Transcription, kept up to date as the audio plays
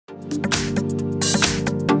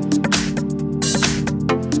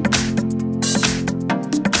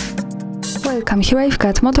Welcome, here I've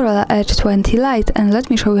got Motorola Edge 20 Lite and let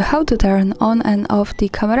me show you how to turn on and off the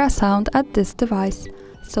camera sound at this device.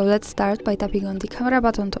 So let's start by tapping on the camera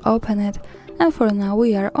button to open it, and for now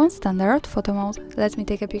we are on standard photo mode. Let me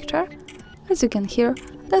take a picture. As you can hear,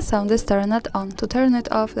 the sound is turned on. To turn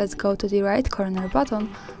it off, let's go to the right corner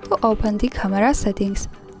button to open the camera settings.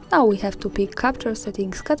 Now we have to pick capture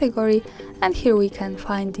settings category, and here we can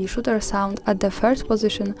find the shooter sound at the first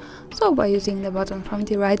position, so by using the button from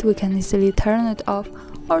the right we can easily turn it off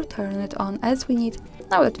or turn it on as we need.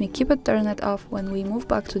 Now let me keep it turned off when we move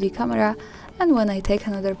back to the camera, and when I take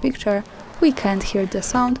another picture we can't hear the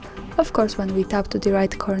sound. Of course, when we tap to the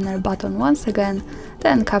right corner button once again,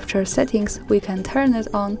 then capture settings, we can turn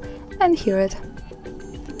it on and hear it.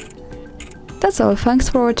 That's all, thanks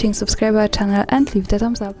for watching, subscribe our channel and leave the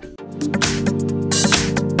thumbs up.